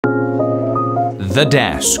The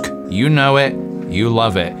desk. You know it. You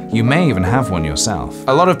love it. You may even have one yourself.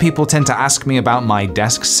 A lot of people tend to ask me about my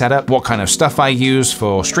desk setup, what kind of stuff I use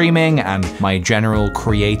for streaming, and my general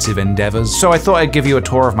creative endeavors. So I thought I'd give you a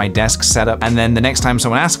tour of my desk setup, and then the next time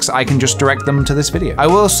someone asks, I can just direct them to this video. I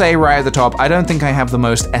will say right at the top, I don't think I have the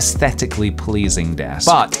most aesthetically pleasing desk,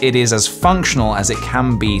 but it is as functional as it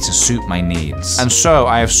can be to suit my needs. And so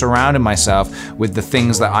I have surrounded myself with the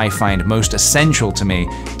things that I find most essential to me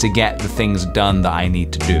to get the things done that I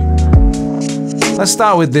need to do. Let's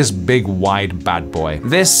start with this big wide bad boy.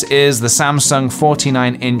 This is the Samsung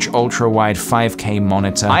 49-inch ultra-wide 5K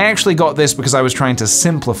monitor. I actually got this because I was trying to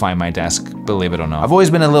simplify my desk, believe it or not. I've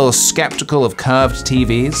always been a little skeptical of curved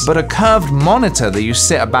TVs, but a curved monitor that you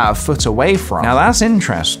sit about a foot away from, now that's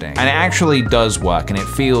interesting. And it actually does work and it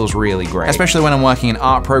feels really great, especially when I'm working in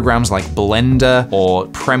art programs like Blender or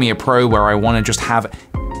Premiere Pro where I want to just have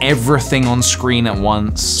everything on screen at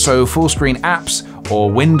once. So full screen apps or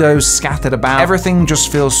windows scattered about, everything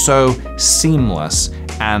just feels so seamless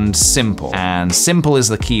and simple. And simple is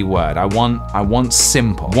the key word. I want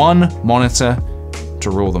simple. One monitor to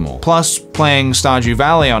rule them all. Plus, playing Stardew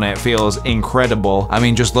Valley on it feels incredible. I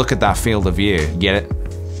mean, just look at that field of view. Get it?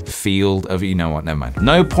 Field of, you know what, never mind.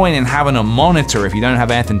 No point in having a monitor if you don't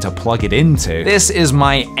have anything to plug it into. This is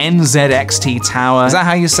my NZXT tower. Is that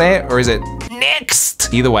how you say it? Or is it next?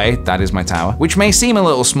 Either way, that is my tower, which may seem a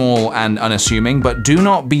little small and unassuming, but do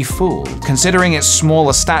not be fooled. Considering its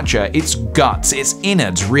smaller stature, its guts, its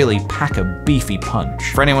innards really pack a beefy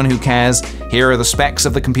punch. For anyone who cares, here are the specs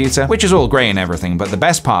of the computer, which is all great and everything, but the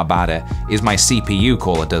best part about it is my CPU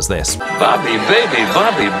caller does this. Bobby, baby,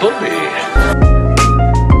 Bobby, booby.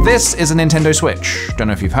 This is a Nintendo Switch. Don't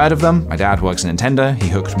know if you've heard of them. My dad works in Nintendo, he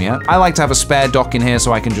hooked me up. I like to have a spare dock in here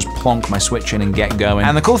so I can just plonk my Switch in and get going.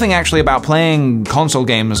 And the cool thing actually about playing console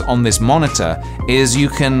games on this monitor is you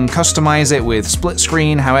can customize it with split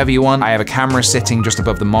screen however you want. I have a camera sitting just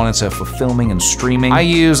above the monitor for filming and streaming. I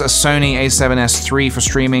use a Sony a7S III for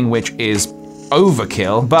streaming, which is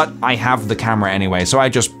overkill, but I have the camera anyway, so I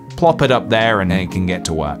just plop it up there and it can get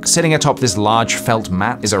to work. Sitting atop this large felt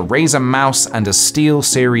mat is a Razer mouse and a Steel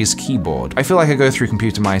Series keyboard. I feel like I go through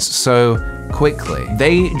computer mice so quickly.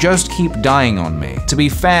 They just keep dying on me. To be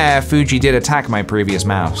fair, Fuji did attack my previous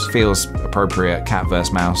mouse. Feels appropriate, cat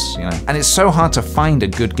versus mouse, you know. And it's so hard to find a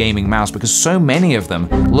good gaming mouse because so many of them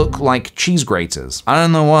look like cheese graters. I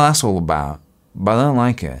don't know what that's all about, but I don't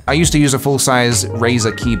like it. I used to use a full-size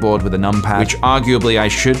Razer keyboard with a numpad, which arguably I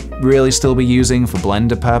should really still be using for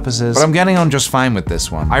Blender purposes, but I'm getting on just fine with this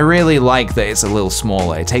one. I really like that it's a little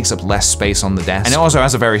smaller, it takes up less space on the desk, and it also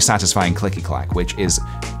has a very satisfying clicky-clack, which is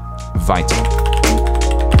vital.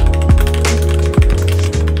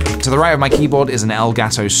 To the right of my keyboard is an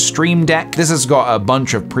Elgato Stream Deck. This has got a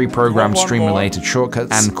bunch of pre-programmed stream-related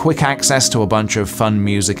shortcuts and quick access to a bunch of fun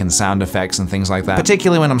music and sound effects and things like that.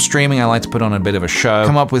 Particularly when I'm streaming, I like to put on a bit of a show,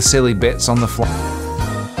 come up with silly bits on the fly.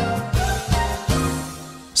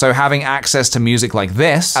 So having access to music like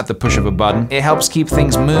this at the push of a button, it helps keep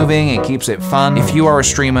things moving, it keeps it fun. If you are a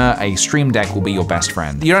streamer, a Stream Deck will be your best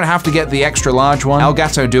friend. You don't have to get the extra large one.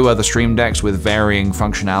 Elgato do other Stream Decks with varying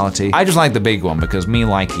functionality. I just like the big one because me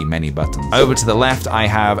likey many buttons. Over to the left, I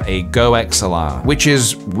have a Go XLR, which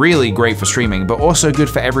is really great for streaming, but also good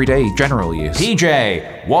for everyday general use.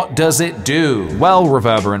 PJ, what does it do? Well,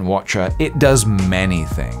 Reverberant Watcher, it does many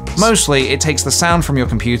things. Mostly, it takes the sound from your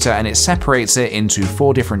computer and it separates it into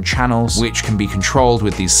 4 different channels, which can be controlled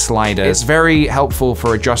with these sliders. It's very helpful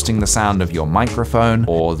for adjusting the sound of your microphone,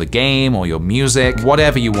 or the game, or your music,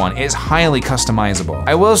 whatever you want. It's highly customizable.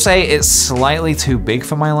 I will say it's slightly too big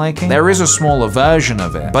for my liking. There is a smaller version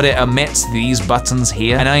of it, but it omits these buttons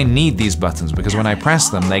here, and I need these buttons because when I press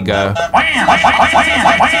them, they go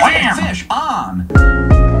fish on.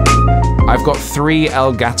 I've got 3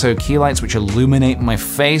 Elgato key lights which illuminate my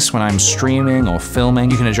face when I'm streaming or filming.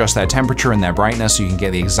 You can adjust their temperature and their brightness so you can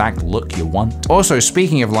get the exact look you want. Also,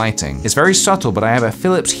 speaking of lighting, it's very subtle, but I have a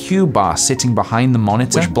Philips Hue bar sitting behind the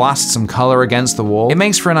monitor, which blasts some color against the wall. It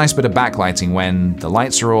makes for a nice bit of backlighting when the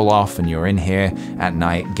lights are all off and you're in here at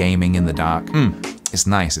night gaming in the dark. It's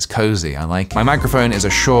nice, it's cozy, I like it. My microphone is a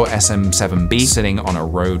Shure SM7B sitting on a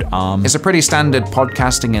Rode arm. It's a pretty standard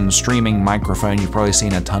podcasting and streaming microphone. You've probably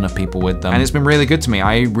seen a ton of people with them, and it's been really good to me.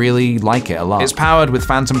 I really like it a lot. It's powered with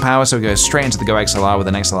phantom power, so it goes straight into the Go XLR with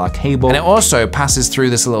an XLR cable, and it also passes through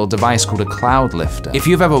this little device called a cloud lifter. If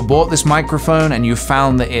you've ever bought this microphone and you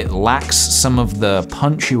found that it lacks some of the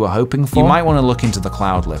punch you were hoping for, you might want to look into the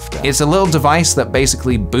cloud lifter. It's a little device that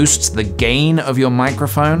basically boosts the gain of your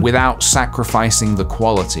microphone without sacrificing the the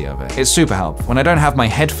quality of it. It's super helpful. When I don't have my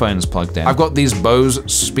headphones plugged in, I've got these Bose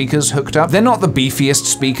speakers hooked up. They're not the beefiest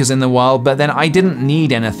speakers in the world, but then I didn't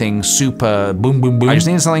need anything super boom, boom, boom. I just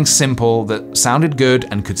needed something simple that sounded good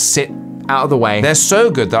and could sit out of the way. They're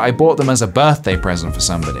so good that I bought them as a birthday present for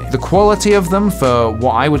somebody. The quality of them for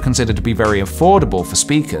what I would consider to be very affordable for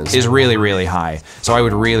speakers is really, really high. So I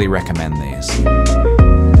would really recommend these.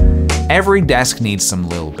 Every desk needs some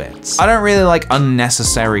little bits. I don't really like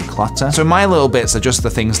unnecessary clutter, so my little bits are just the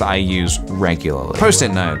things that I use regularly.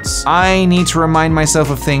 Post-it notes. I need to remind myself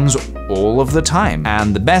of things all of the time,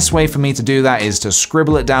 and the best way for me to do that is to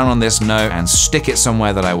scribble it down on this note and stick it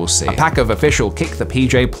somewhere that I will see. A pack of official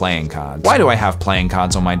KickThePj playing cards. Why do I have playing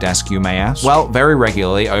cards on my desk, you may ask? Well, very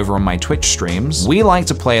regularly over on my Twitch streams, we like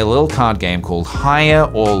to play a little card game called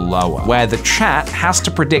Higher or Lower, where the chat has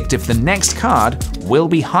to predict if the next card will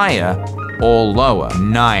be higher or lower.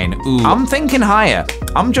 9. Ooh. I'm thinking higher.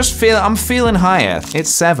 I'm feeling higher. It's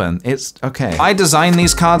 7. It's okay. I designed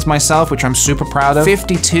these cards myself, which I'm super proud of.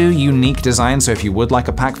 52 unique designs, so if you would like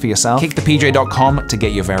a pack for yourself, KickThePj.com to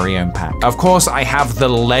get your very own pack. Of course, I have the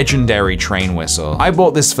legendary train whistle. I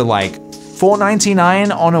bought this for like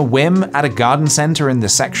 $4.99 on a whim at a garden center in the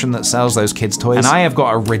section that sells those kids' toys. And I have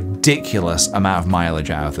got a ridiculous amount of mileage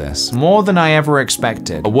out of this. More than I ever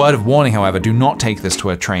expected. A word of warning, however, do not take this to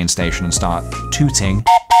a train station and start tooting.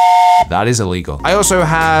 That is illegal. I also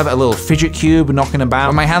have a little fidget cube knocking about.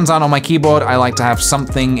 When my hands aren't on my keyboard, I like to have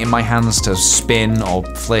something in my hands to spin or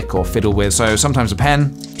flick or fiddle with. So sometimes a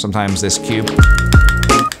pen, sometimes this cube.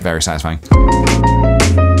 Very satisfying.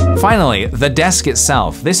 Finally, the desk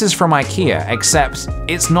itself. This is from IKEA, except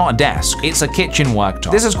it's not a desk, it's a kitchen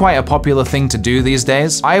worktop. This is quite a popular thing to do these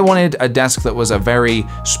days. I wanted a desk that was a very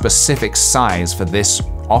specific size for this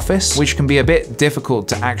office, which can be a bit difficult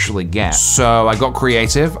to actually get. So I got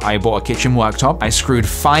creative, I bought a kitchen worktop, I screwed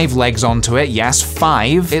 5 legs onto it, yes,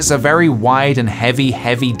 5. It's a very wide and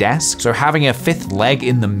heavy desk, so having a 5th leg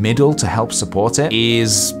in the middle to help support it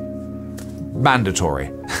is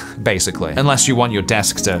mandatory, basically. Unless you want your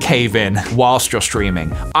desk to cave in whilst you're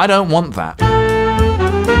streaming. I don't want that.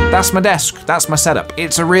 That's my desk, that's my setup.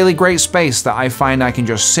 It's a really great space that I find I can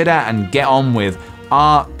just sit at and get on with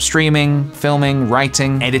art, streaming, filming,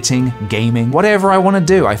 writing, editing, gaming, whatever I want to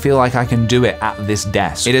do. I feel like I can do it at this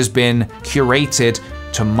desk. It has been curated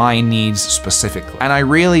to my needs specifically. And I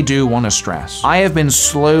really do want to stress, I have been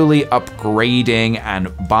slowly upgrading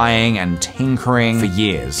and buying and tinkering for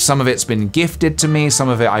years. Some of it's been gifted to me, some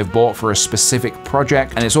of it I've bought for a specific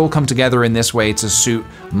project, and it's all come together in this way to suit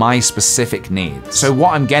my specific needs. So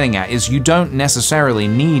what I'm getting at is you don't necessarily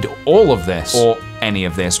need all of this or any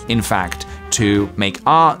of this, in fact, to make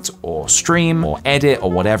art or stream or edit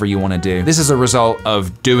or whatever you want to do. This is a result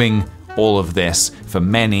of doing all of this for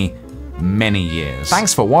many years.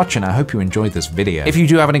 Thanks for watching, I hope you enjoyed this video. If you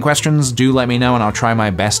do have any questions, do let me know and I'll try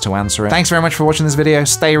my best to answer it. Thanks very much for watching this video,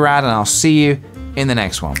 stay rad, and I'll see you in the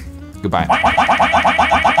next one. Goodbye.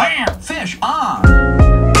 Fish on!